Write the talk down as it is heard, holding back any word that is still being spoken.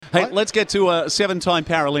Hey, let's get to a 7-time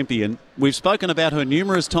Paralympian. We've spoken about her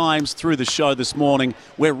numerous times through the show this morning.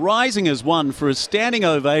 We're rising as one for a standing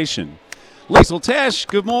ovation. Liesl Tesch,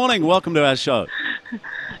 good morning. Welcome to our show.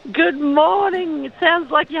 Good morning. It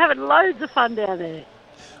sounds like you're having loads of fun down there.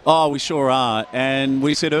 Oh, we sure are. And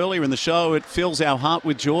we said earlier in the show, it fills our heart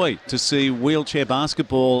with joy to see wheelchair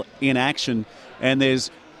basketball in action. And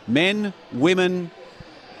there's men, women,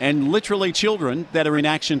 and literally children that are in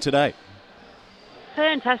action today.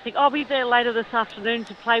 Fantastic. I'll be there later this afternoon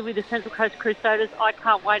to play with the Central Coast Crusaders. I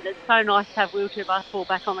can't wait. It's so nice to have wheelchair basketball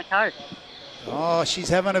back on the coast. Oh, she's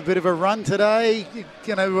having a bit of a run today. You're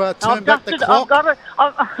going to turn back the clock.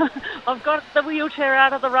 I've got the wheelchair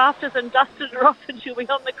out of the rafters and dusted her off, and she'll be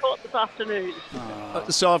on the court this afternoon.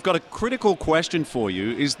 So I've got a critical question for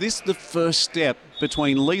you. Is this the first step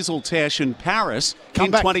between Liesl Tesch and Paris in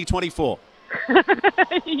 2024?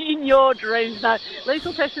 In your dreams, no.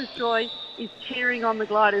 Liesl Tesch's joy is cheering on the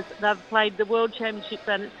gliders. They've played the World Championships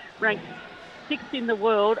and ranked 6th in the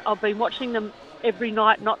world. I've been watching them every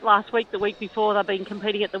night, not last week, the week before. They've been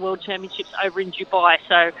competing at the World Championships over in Dubai.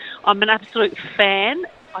 So I'm an absolute fan,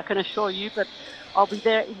 I can assure you, but I'll be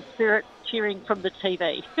there in spirit cheering from the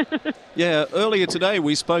TV. Yeah, earlier today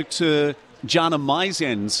we spoke to Jana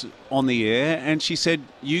Meisens on the air, and she said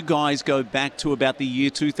you guys go back to about the year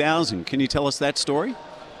 2000. Can you tell us that story?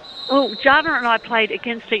 Well, Jana and I played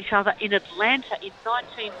against each other in Atlanta in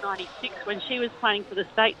 1996 when she was playing for the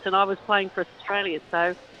States and I was playing for Australia.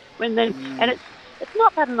 So and it's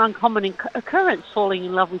not that an uncommon occurrence falling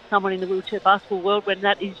in love with someone in the wheelchair basketball world when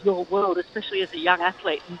that is your world, especially as a young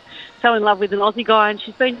athlete. And so in love with an Aussie guy, and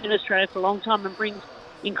she's been in Australia for a long time and brings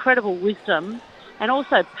incredible wisdom and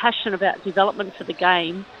also passion about development for the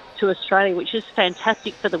game to Australia, which is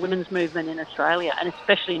fantastic for the women's movement in Australia and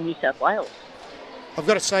especially in New South Wales. I've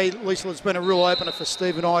got to say, Liesl, it's been a real opener for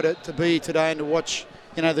Steve and I to be here today and to watch,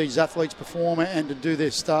 these athletes perform and to do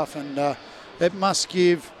their stuff. And it must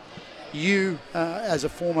give you, as a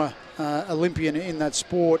former Olympian in that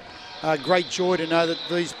sport, great joy to know that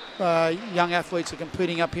these young athletes are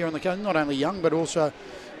competing up here on the coast. Not only young, but also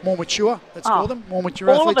more mature, let's call them. More mature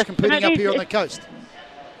athletes competing up here on the coast.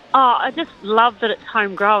 Oh, I just love that it's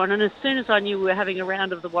homegrown, and as soon as I knew we were having a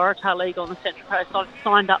round of the Waratah League on the Central Coast, I've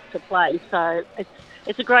signed up to play. So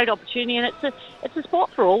it's a great opportunity, and it's a sport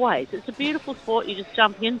for always. It's a beautiful sport. You just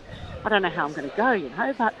jump in. I don't know how I'm going to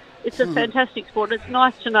go, but it's a fantastic sport. It's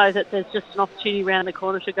nice to know that there's just an opportunity around the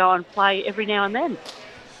corner to go and play every now and then.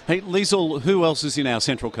 Hey, Liesl, who else is in our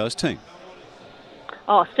Central Coast team?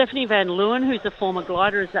 Oh, Stephanie Van Leeuwen, who's a former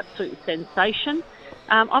glider, is an absolute sensation.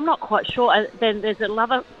 I'm not quite sure. Then there's a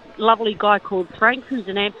lovely guy called Frank, who's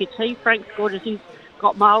an amputee. Frank's gorgeous. He's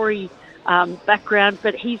got Maori background,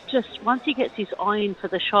 but he's just, once he gets his eye in for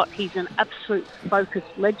the shot, he's an absolute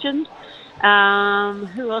focused legend.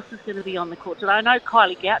 Who else is going to be on the court today? I know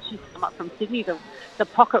Kylie Gouch, she's come up from Sydney, the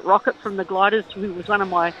pocket rocket from the gliders, who was one of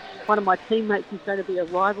my teammates, who's going to be a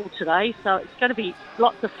rival today. So it's going to be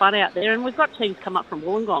lots of fun out there, and we've got teams come up from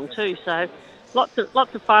Wollongong too. So lots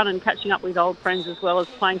of fun and catching up with old friends as well as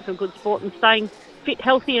playing some good sport and staying fit,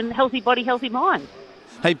 healthy, and healthy body, healthy mind.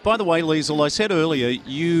 Hey, by the way, Liesl, I said earlier,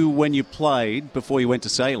 when you played, before you went to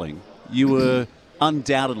sailing, you were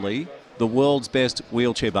undoubtedly the world's best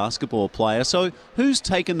wheelchair basketball player. So who's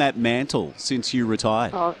taken that mantle since you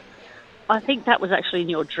retired? Oh, I think that was actually in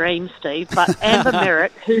your dream, Steve. But Amber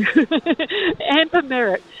Merritt, who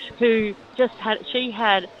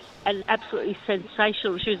had an absolutely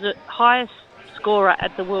sensational. She was the highest scorer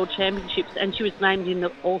at the World Championships, and she was named in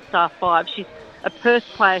the All-Star 5. She's a Perth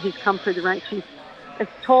player who's come through the ranks. She's as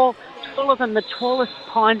taller than the tallest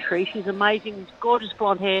pine tree. She's amazing, gorgeous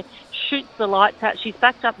blonde hair, shoots the lights out. She's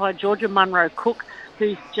backed up by Georgia Munro Cook,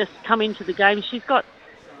 who's just come into the game. She's got,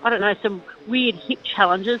 some weird hip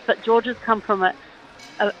challenges, but Georgia's come from a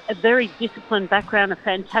very disciplined background, a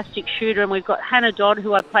fantastic shooter, and we've got Hannah Dodd,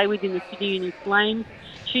 who I play with in the Sydney Uni Flames.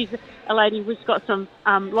 She's a lady who's got some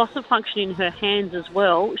loss of function in her hands as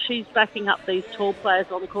well. She's backing up these tall players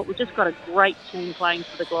on the court. We've just got a great team playing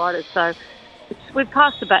for the Gliders. So we've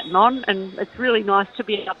passed the baton on, and it's really nice to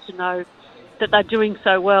be able to know that they're doing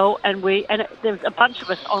so well. And there's a bunch of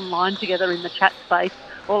us online together in the chat space,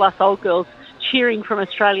 all us old girls, cheering from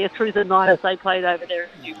Australia through the night as they played over there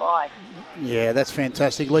in Dubai. Yeah, that's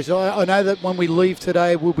fantastic, Lisa. I know that when we leave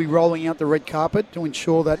today, we'll be rolling out the red carpet to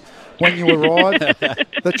ensure that when you arrive,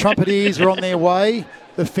 the trumpeteers are on their way,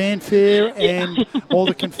 the fanfare and all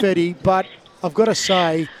the confetti. But I've got to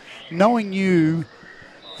say, knowing you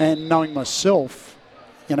and knowing myself,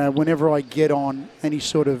 whenever I get on any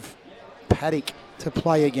sort of paddock to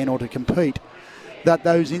play again or to compete, that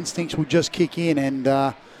those instincts will just kick in. And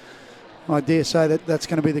I dare say that that's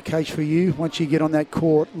going to be the case for you. Once you get on that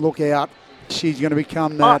court, look out. She's going to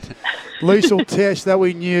become that Liesl Tesch that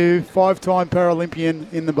we knew, 5-time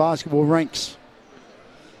Paralympian in the basketball ranks.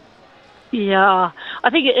 Yeah, I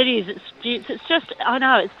think it is. It's just, I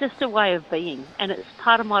know, it's just a way of being, and it's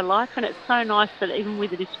part of my life, and it's so nice that even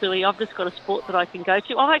with a disability, I've just got a sport that I can go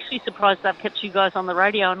to. I'm actually surprised they've kept you guys on the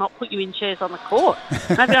radio and not put you in chairs on the court.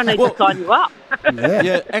 Maybe I need to sign you up.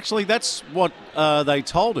 Yeah, actually, that's what they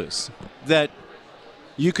told us, that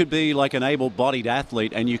you could be like an able-bodied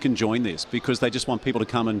athlete and you can join this because they just want people to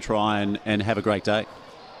come and try and have a great day.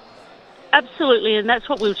 Absolutely, and that's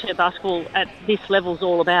what wheelchair basketball at this level is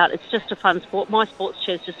all about. It's just a fun sport. My sports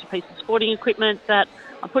chair is just a piece of sporting equipment that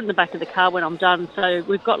I put in the back of the car when I'm done. So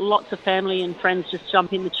we've got lots of family and friends just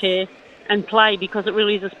jump in the chair and play because it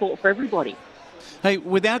really is a sport for everybody. Hey,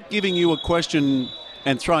 without giving you a question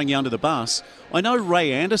and throwing you under the bus, I know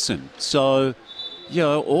Ray Anderson, so,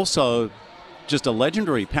 also just a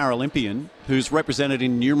legendary Paralympian who's represented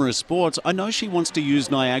in numerous sports. I know she wants to use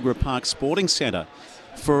Niagara Park Sporting Centre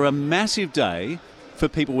for a massive day for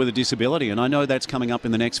people with a disability, and I know that's coming up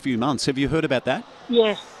in the next few months. Have you heard about that?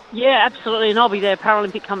 Yes, yeah, absolutely, and I'll be there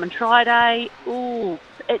Paralympic Come and Try Day.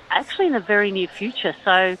 Actually in the very near future,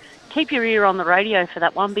 so keep your ear on the radio for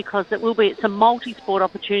that one because it's a multi-sport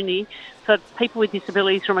opportunity for people with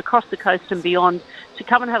disabilities from across the coast and beyond to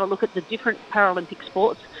come and have a look at the different Paralympic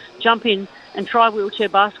sports, jump in and try wheelchair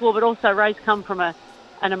basketball, but also Ray's come from an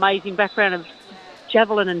amazing background of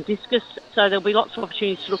javelin and discus, so there'll be lots of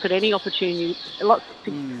opportunities to look at any opportunity, lots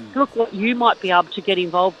to look what you might be able to get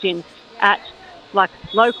involved in at like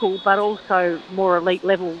local, but also more elite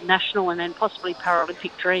level, national, and then possibly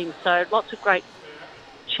Paralympic dreams. So lots of great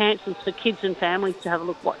chances for kids and families to have a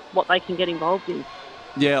look what they can get involved in.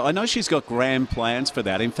 Yeah, I know she's got grand plans for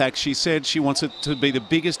that. In fact, she said she wants it to be the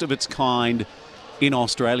biggest of its kind in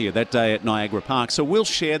Australia that day at Niagara Park. So we'll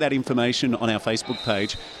share that information on our Facebook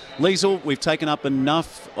page. Liesl, we've taken up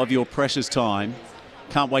enough of your precious time.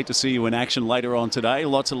 Can't wait to see you in action later on today.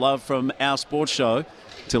 Lots of love from our sports show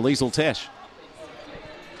to Liesl Tesch.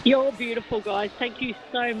 You're beautiful, guys. Thank you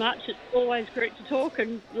so much. It's always great to talk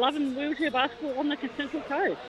and loving wheelchair basketball on the Central Coast.